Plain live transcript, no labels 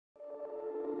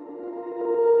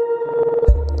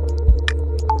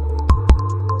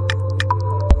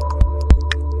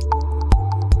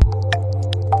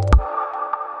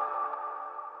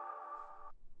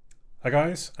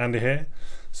guys, Andy here.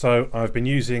 So I've been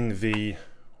using the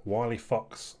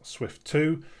Wileyfox Swift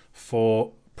 2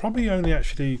 for probably only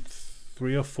actually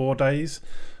 3 or 4 days.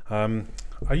 I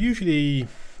usually,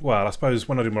 well, I suppose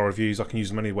when I do my reviews I can use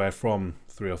them anywhere from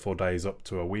 3 or 4 days up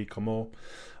to a week or more.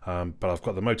 But I've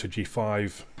got the Moto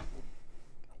G5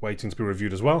 waiting to be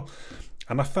reviewed as well,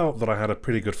 and I felt that I had a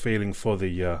pretty good feeling for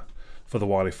the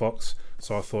Wileyfox,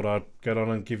 so I thought I'd get on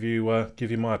and give you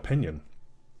my opinion.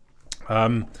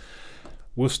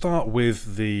 We'll start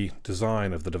with the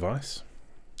design of the device.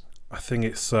 I think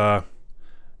it's quite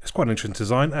an interesting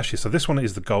design actually. So this one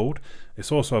is the gold.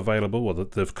 It's also available, well,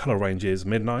 the color range is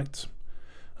midnight,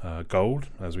 gold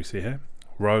as we see here,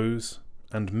 rose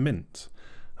and mint.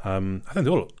 I think they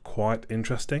all look quite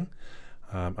interesting.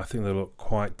 I think they look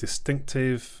quite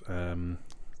distinctive,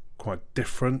 quite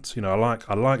different. You know,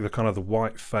 I like the kind of the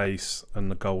white face and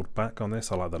the gold back on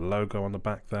this. I like the logo on the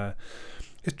back there.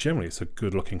 It's a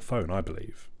good looking phone, I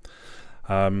believe.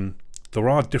 There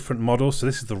are different models. So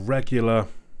this is the regular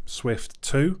Swift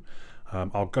 2.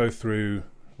 I'll go through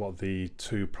what the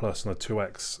 2 Plus and the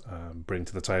 2X bring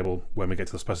to the table when we get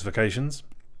to the specifications.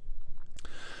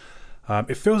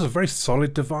 It feels a very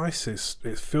solid device.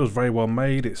 It feels very well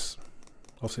made.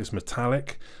 Obviously it's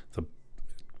metallic. The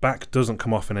back doesn't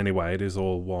come off in any way. It is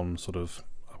all one sort of,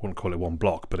 I wouldn't call it one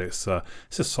block, but it's a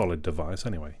solid device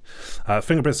anyway.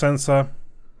 Fingerprint sensor,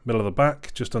 middle of the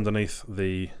back, just underneath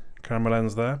the camera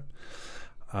lens there.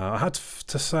 I had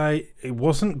to say it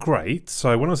wasn't great.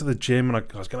 So when I was at the gym and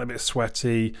I was getting a bit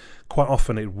sweaty, quite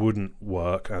often it wouldn't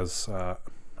work as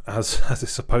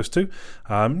it's supposed to.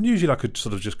 Usually I could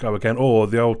sort of just go again, or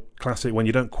the old classic when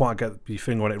you don't quite get your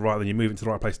finger on it right, then you move it to the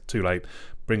right place too late,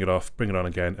 bring it off, bring it on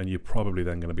again, and you're probably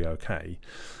then going to be okay.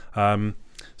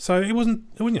 So it wasn't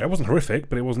horrific,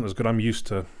 but it wasn't as good. I'm used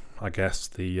to, I guess,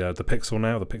 the Pixel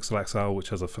now, the Pixel XL, which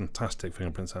has a fantastic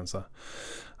fingerprint sensor.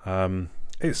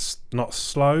 It's not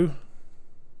slow.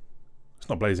 It's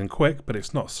not blazing quick, but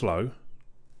it's not slow.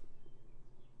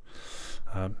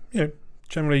 You know,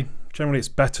 generally it's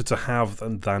better to have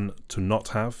than to not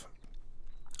have.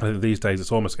 I think these days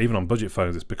it's almost, even on budget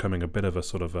phones, it's becoming a bit of a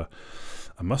sort of a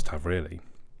must-have, really.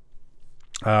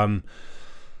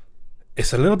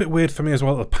 It's a little bit weird for me as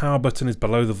well that the power button is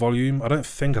below the volume. I don't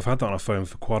think I've had that on a phone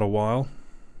for quite a while.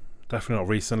 Definitely not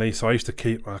recently. So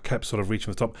I kept sort of reaching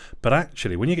for the top. But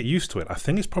actually, when you get used to it, I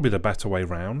think it's probably the better way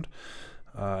round.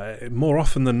 More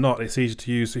often than not, it's easy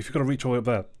to use. If you've got to reach all the way up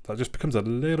there, that just becomes a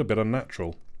little bit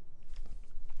unnatural.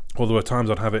 Although at times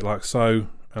I'd have it like so,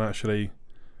 and actually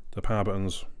the power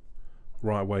button's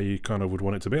right where you kind of would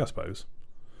want it to be, I suppose.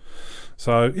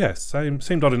 So yeah,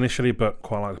 seemed odd initially, but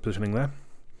quite like the positioning there.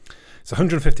 It's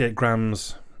 158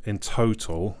 grams in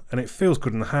total, and it feels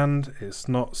good in the hand. It's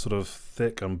not sort of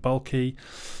thick and bulky.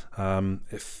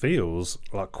 It feels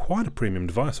like quite a premium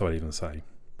device, I'd even say.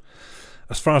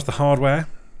 As far as the hardware,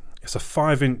 it's a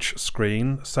 5-inch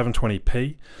screen,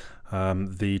 720p.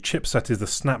 The chipset is the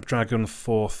Snapdragon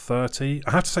 430.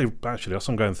 I have to say, actually, as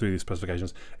I'm going through these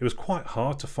specifications, it was quite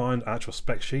hard to find actual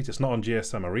spec sheet. It's not on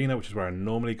GSM Arena, which is where I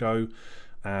normally go,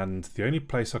 and the only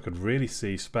place I could really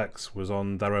see specs was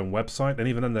on their own website, and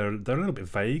even then they're a little bit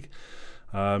vague.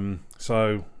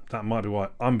 So that might be why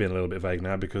I'm being a little bit vague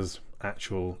now, because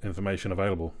actual information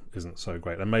available isn't so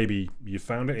great. And maybe you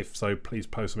found it. If so, please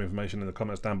post some information in the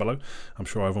comments down below. I'm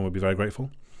sure everyone would be very grateful.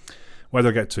 Where do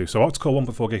I get to? So octa-core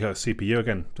 1.4 GHz CPU,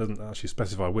 again, doesn't actually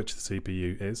specify which the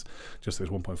CPU is, just that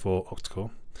it's 1.4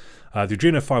 octa-core. The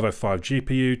Adreno 505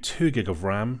 GPU, 2 gig of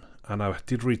RAM, and I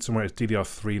did read somewhere it's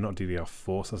DDR3, not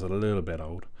DDR4, so that's a little bit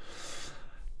old.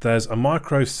 There's a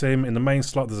micro SIM in the main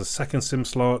slot. There's a second SIM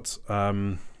slot.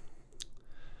 That's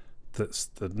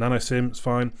the nano SIM, it's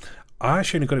fine. I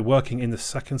actually only got it working in the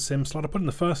second SIM slot. I put it in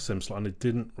the first SIM slot and it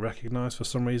didn't recognize for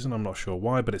some reason. I'm not sure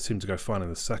why, but it seemed to go fine in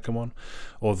the second one.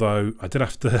 Although I did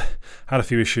have to, had a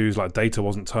few issues, like data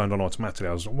wasn't turned on automatically.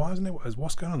 I was like, why isn't it,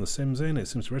 what's going on? The SIM's in, it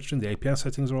seems to register, the APN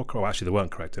settings are all correct. Well, actually they weren't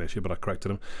correct initially, but I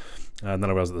corrected them. And then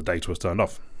I realized that the data was turned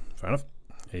off. Fair enough,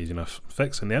 easy enough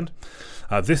fix in the end.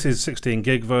 This is 16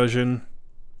 gig version,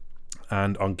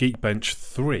 and on Geekbench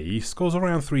 3, scores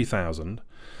around 3000.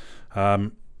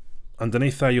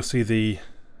 Underneath there you'll see the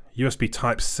USB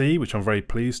Type-C, which I'm very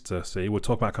pleased to see. We'll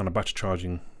talk about kind of battery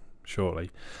charging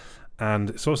shortly. And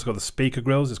it's also got the speaker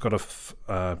grills. It's got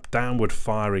a downward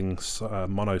firing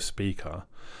mono speaker,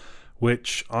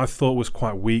 which I thought was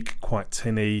quite weak, quite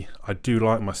tinny. I do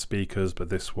like my speakers, but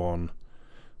this one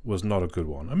was not a good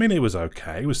one. I mean, it was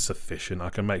okay. It was sufficient. I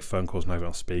can make phone calls and have it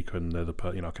on speaker, and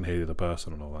I can hear the other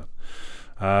person and all that.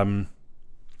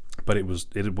 But it was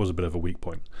a bit of a weak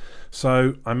point.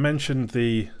 So I mentioned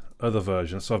the other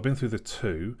versions. So I've been through the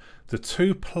 2. The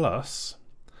 2 Plus,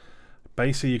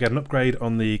 basically you get an upgrade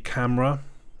on the camera.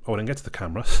 Oh, I didn't get to the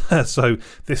camera. So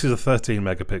this is a 13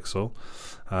 megapixel,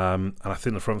 and I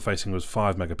think the front facing was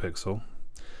 5 megapixel.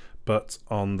 But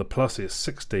on the Plus it's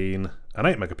 16 and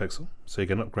 8 megapixel, so you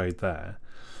get an upgrade there.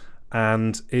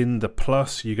 And in the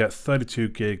Plus you get 32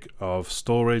 gig of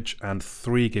storage and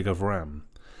 3 gig of RAM.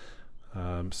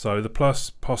 So the Plus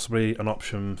possibly an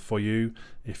option for you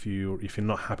if you're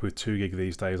not happy with 2 gig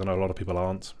these days. I know a lot of people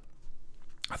aren't.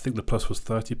 I think the Plus was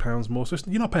 £30 more, so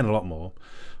you're not paying a lot more.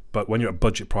 But when you're at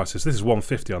budget prices, this is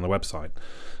 $150 on the website,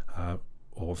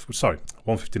 or sorry,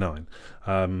 $159.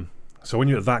 So when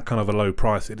you're at that kind of a low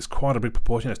price, it is quite a big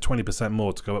proportion. It's 20%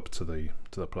 more to go up to the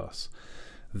Plus.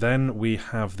 Then we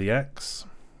have the X,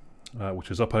 which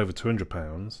is up over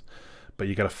 £200. But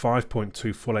you get a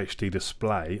 5.2 Full HD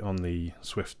display on the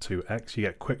Swift 2X. You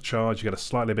get quick charge, you get a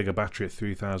slightly bigger battery at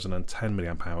 3010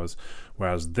 milliamp hours,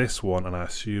 whereas this one, and I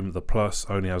assume the Plus,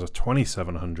 only has a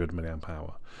 2700 milliamp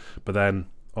hour. But then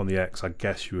on the X, I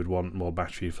guess you would want more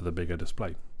battery for the bigger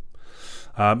display.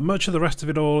 Much of the rest of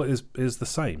it all is the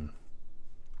same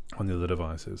on the other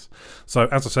devices. So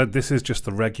as I said, this is just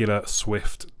the regular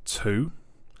Swift 2.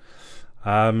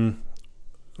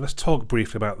 Let's talk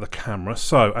briefly about the camera.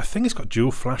 So I think it's got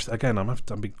dual flash. Again, I'm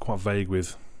being quite vague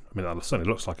with, I mean, it certainly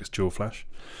looks like it's dual flash.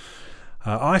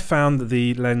 I found that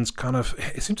the lens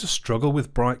it seemed to struggle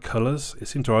with bright colours. It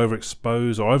seemed to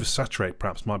overexpose or oversaturate,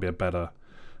 perhaps might be a better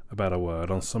word,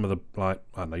 on some of the, like,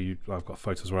 I don't know, I've got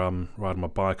photos where I'm riding my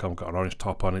bike, I've got an orange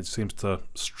top on, it seems to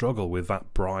struggle with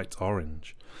that bright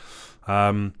orange.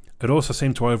 It also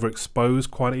seemed to overexpose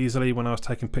quite easily when I was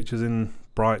taking pictures in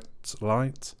bright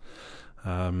light.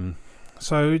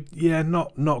 So yeah,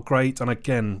 not great. And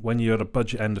again, when you're at a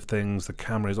budget end of things, the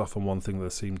camera is often one thing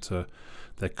that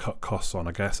they cut costs on.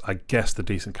 I guess the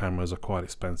decent cameras are quite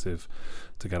expensive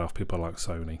to get off people like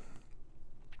Sony.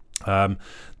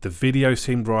 The video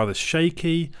seemed rather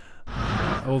shaky,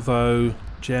 although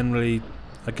generally,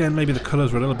 again, maybe the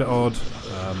colours were a little bit odd,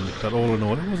 but all in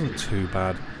all it wasn't too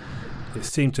bad. It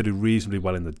seemed to do reasonably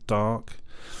well in the dark.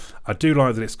 I do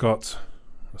like that it's got,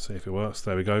 let's see if it works,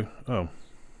 there we go. Oh,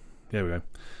 here we go.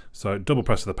 So double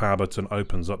press of the power button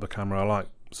opens up the camera. I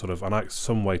like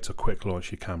some way to quick launch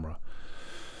your camera.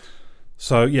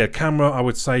 So yeah, camera, I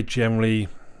would say generally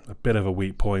a bit of a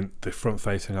weak point. The front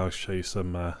facing, I'll show you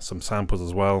some samples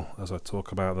as well as I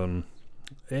talk about them.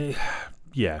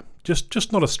 Yeah,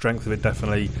 just not a strength of it,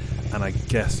 definitely, and I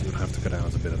guess you'd have to go down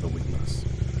as a bit of a weakness.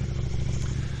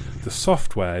 The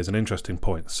software is an interesting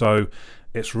point. So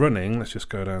it's running, let's just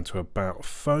go down to About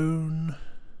Phone.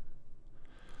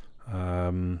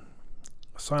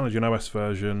 CyanogenOS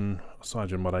version,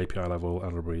 CyanogenMod API level,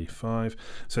 Library 5.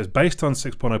 So it's based on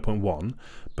 6.0.1,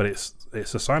 but it's a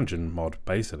CyanogenMod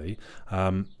basically,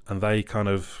 and they kind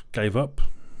of gave up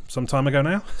some time ago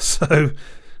now. So,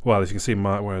 well, as you can see,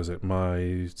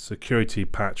 my security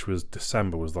patch was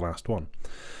December was the last one.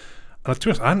 And to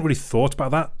be honest, I hadn't really thought about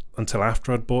that until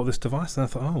after I'd bought this device, and I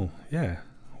thought, oh yeah,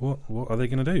 what are they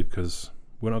going to do? Because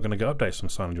we're not going to get updates from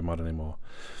CyanogenMod anymore.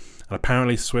 And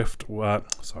apparently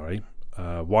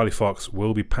Wileyfox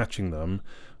will be patching them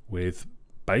with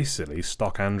basically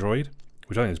stock Android,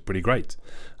 which I think is pretty great.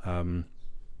 In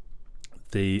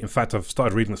fact, I've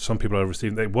started reading that some people are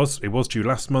receiving. It was due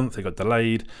last month. It got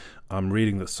delayed. I'm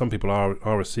reading that some people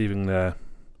are receiving their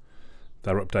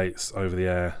updates over the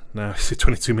air now. It's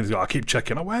 22 minutes ago. I keep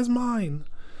checking. Oh, where's mine?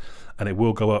 And it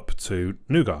will go up to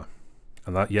Nougat.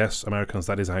 And that, yes, Americans,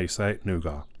 that is how you say it,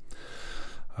 Nougat.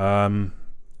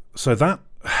 So that,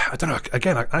 I don't know,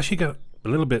 again, I actually get a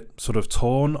little bit sort of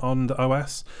torn on the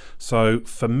OS. So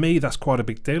for me, that's quite a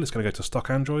big deal. It's going to go to stock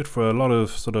Android. For a lot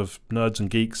of sort of nerds and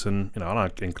geeks, and and I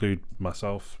include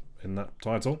myself in that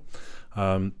title,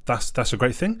 that's a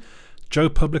great thing. Joe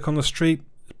Public on the street,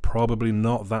 probably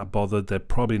not that bothered. They're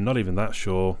probably not even that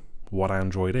sure what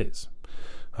Android is,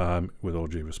 with all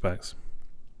due respects.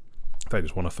 They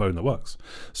just want a phone that works.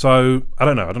 So I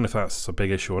don't know if that's a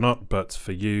big issue or not, but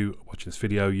for you watching this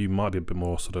video, you might be a bit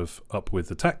more sort of up with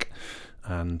the tech,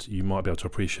 and you might be able to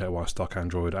appreciate why stock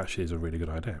Android actually is a really good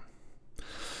idea.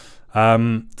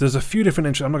 There's a few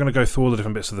different, I'm not going to go through all the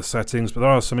different bits of the settings, but there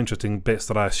are some interesting bits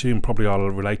that I assume probably are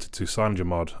related to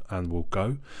CyanogenMod and will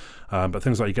go. But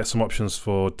things like you get some options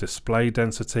for display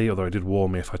density, although it did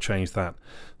warn me if I change that,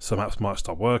 some apps might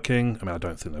stop working. I mean, I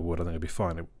don't think they would. I think it'd be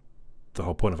fine. The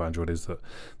whole point of Android is that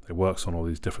it works on all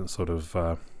these different sort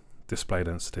of display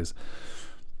densities.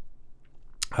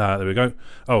 There we go.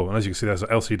 Oh, and as you can see, there's an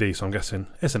LCD, so I'm guessing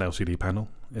it's an LCD panel.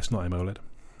 It's not AMOLED.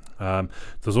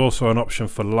 There's also an option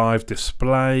for live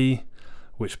display,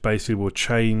 which basically will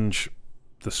change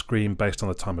the screen based on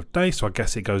the time of day, so I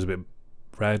guess it goes a bit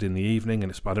red in the evening,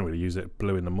 and I don't really use it,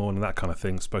 blue in the morning, that kind of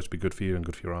thing. It's supposed to be good for you and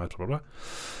good for your eyes, blah, blah, blah.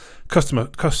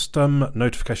 Custom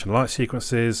notification light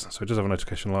sequences, so it does have a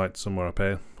notification light somewhere up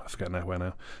here. I forget now where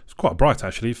now. It's quite bright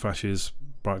actually, flashes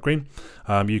bright green.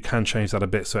 You can change that a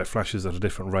bit so it flashes at a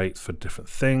different rate for different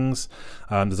things.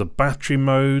 There's a battery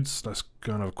modes. Let's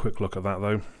go and have a quick look at that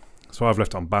though. So I've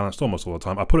left it unbalanced almost all the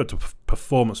time. I put it to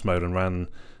performance mode and ran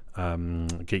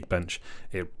Geekbench.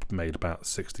 It made about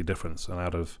 60 difference, and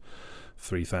out of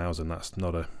 3,000 that's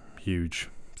not a huge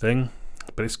thing,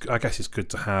 but I guess it's good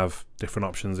to have different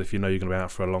options. If you know you're going to be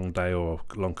out for a long day or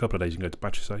a long couple of days, you can go to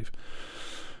battery save.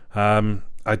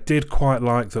 I did quite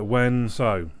like that when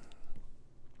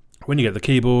you get the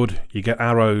keyboard, you get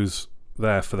arrows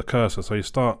there for the cursor, so you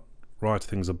start writing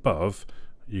things above,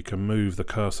 you can move the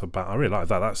cursor back. I really like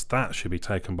that. That should be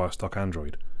taken by stock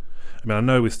Android. I mean, I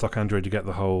know with stock Android you get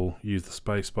the whole use the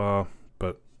space bar,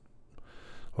 but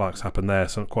likes happen there,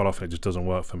 so quite often it just doesn't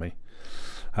work for me.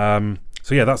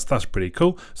 So yeah, that's pretty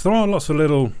cool. So there are lots of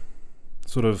little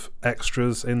sort of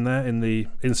extras in there in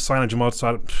CyanogenMod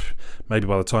side. Maybe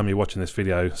by the time you're watching this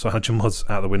video, CyanogenMod's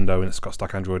out the window and it's got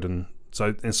stock Android, and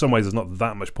so in some ways there's not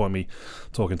that much point me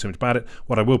talking too much about it.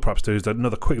 What I will perhaps do is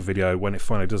another quick video when it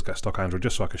finally does get stock Android,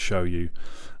 just so I can show you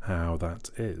how that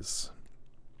is.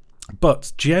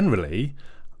 But generally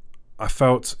I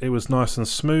felt it was nice and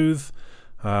smooth.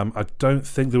 I don't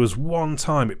think there was one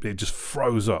time it just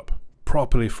froze up,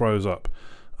 properly froze up.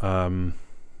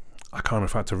 I can't remember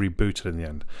if I had to reboot it in the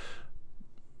end,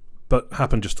 but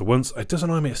happened just the once. It does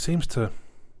annoy me. It seems to,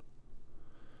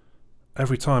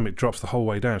 every time it drops the whole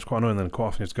way down. It's quite annoying, then quite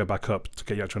often you have to go back up to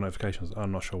get your actual notifications.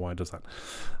 I'm not sure why it does that.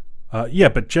 Yeah,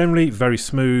 but generally very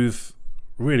smooth,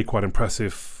 really quite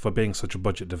impressive for being such a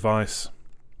budget device.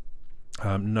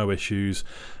 No issues.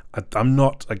 I'm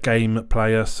not a game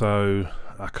player, so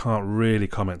I can't really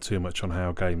comment too much on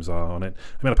how games are on it.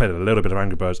 I mean, I played a little bit of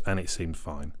Angry Birds and it seemed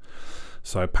fine.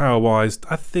 So power-wise,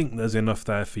 I think there's enough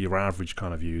there for your average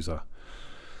kind of user.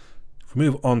 If we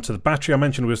move on to the battery, I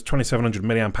mentioned it was 2700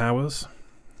 milliamp hours,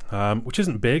 which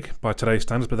isn't big by today's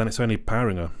standards, but then it's only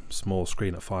powering a small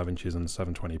screen at 5 inches and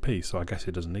 720p, so I guess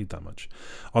it doesn't need that much.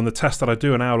 On the test that I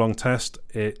do, an hour-long test,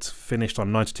 it finished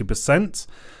on 92%,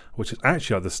 which is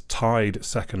actually like the tied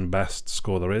second best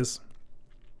score there is.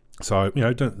 So, you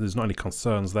know, there's not any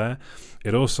concerns there.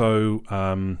 It also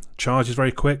charges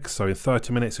very quick. So in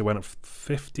 30 minutes it went up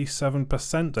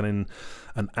 57%, and in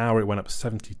an hour it went up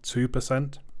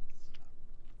 72%.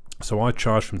 So I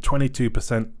charged from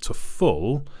 22% to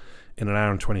full in an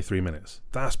hour and 23 minutes.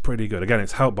 That's pretty good. Again,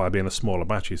 it's helped by being a smaller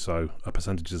battery, so a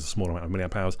percentage is a smaller amount of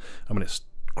milliamp hours. I mean, it's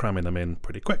cramming them in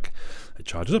pretty quick. It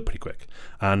charges up pretty quick.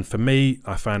 And for me,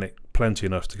 I found it plenty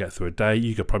enough to get through a day.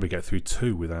 You could probably get through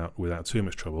 2 without too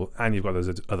much trouble. And you've got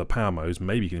those other power modes.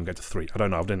 Maybe you can get to 3. I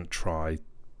don't know. I didn't try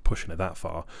pushing it that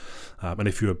far. And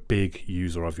if you're a big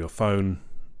user of your phone,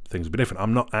 things will be different.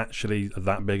 I'm not actually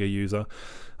that big a user.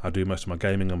 I do most of my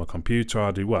gaming on my computer.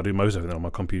 I do most of everything on my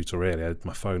computer really.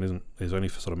 My phone is only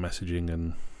for sort of messaging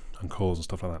and calls and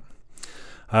stuff like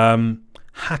that.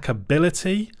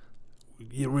 Hackability,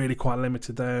 you're really quite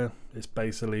limited there. It's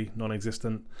basically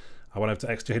non-existent. I went over to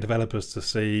XJ developers to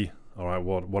see, all right,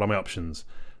 what are my options?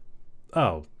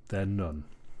 Oh, they're none.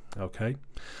 Okay.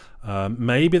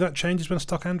 Maybe that changes when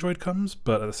stock Android comes,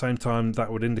 but at the same time,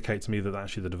 that would indicate to me that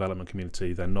actually the development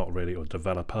community, they're not really, or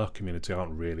developer community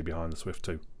aren't really behind the Swift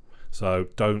 2. So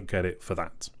don't get it for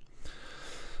that.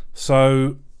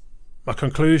 So my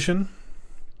conclusion,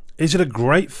 is it a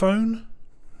great phone?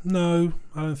 No,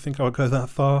 I don't think I would go that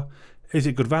far. Is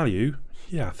it good value?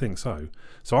 Yeah, I think so.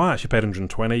 So I actually paid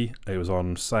 120. It was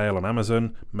on sale on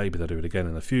Amazon. Maybe they'll do it again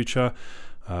in the future.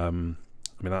 I mean,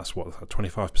 that's what,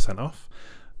 25% off.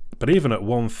 But even at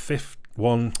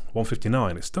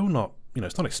 159, it's still not, you know,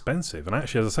 it's not expensive. And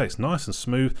actually, as I say, it's nice and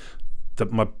smooth.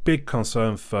 My big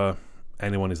concern for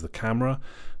anyone is the camera.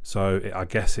 So I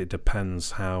guess it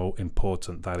depends how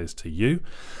important that is to you.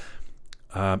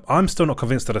 I'm still not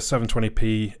convinced that a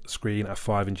 720p screen at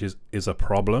 5 inches is a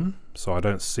problem, so I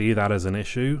don't see that as an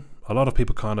issue. A lot of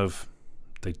people kind of,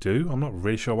 they do. I'm not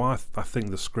really sure why. I think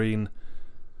the screen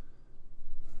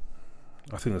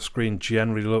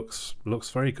generally looks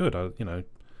very good. I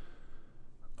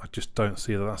just don't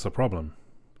see that that's a problem.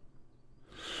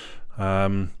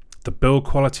 The build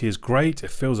quality is great.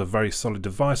 It feels a very solid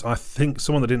device. I think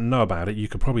someone that didn't know about it, you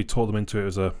could probably talk them into it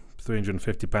as a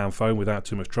 £350 phone without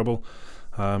too much trouble.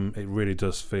 It really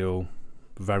does feel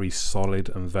very solid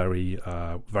and very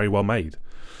well made.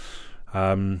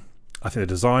 I think the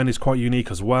design is quite unique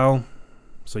as well,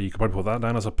 so you could probably put that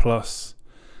down as a plus.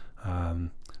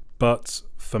 But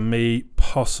for me,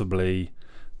 possibly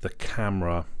the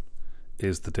camera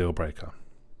is the deal breaker.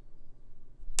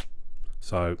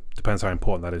 So depends how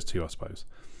important that is to you, I suppose.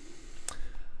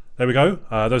 There we go.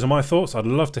 Those are my thoughts. I'd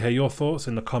love to hear your thoughts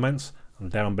in the comments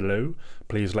down below.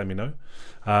 Please let me know.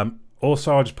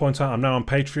 Also, I'll just point out I'm now on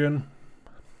Patreon.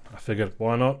 I figured,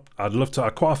 why not? I'd love to. I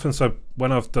quite often, so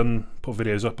when I've put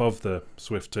videos up of the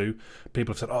Swift 2,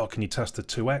 people have said, oh, can you test the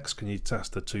 2X? Can you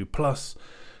test the 2 Plus?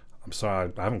 I'm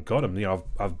sorry, I haven't got them. You know,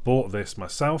 I've bought this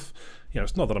myself. You know,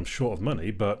 it's not that I'm short of money,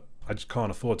 but I just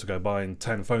can't afford to go buying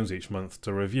 10 phones each month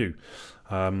to review.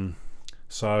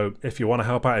 So if you want to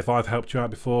help out, if I've helped you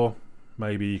out before,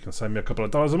 maybe you can send me a couple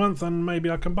of dollars a month and maybe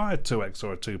I can buy a 2X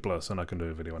or a 2 Plus and I can do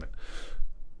a video on it.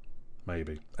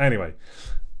 Maybe. Anyway,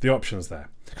 the option's there.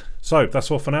 So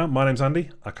that's all for now. My name's Andy.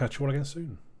 I'll catch you all again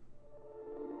soon.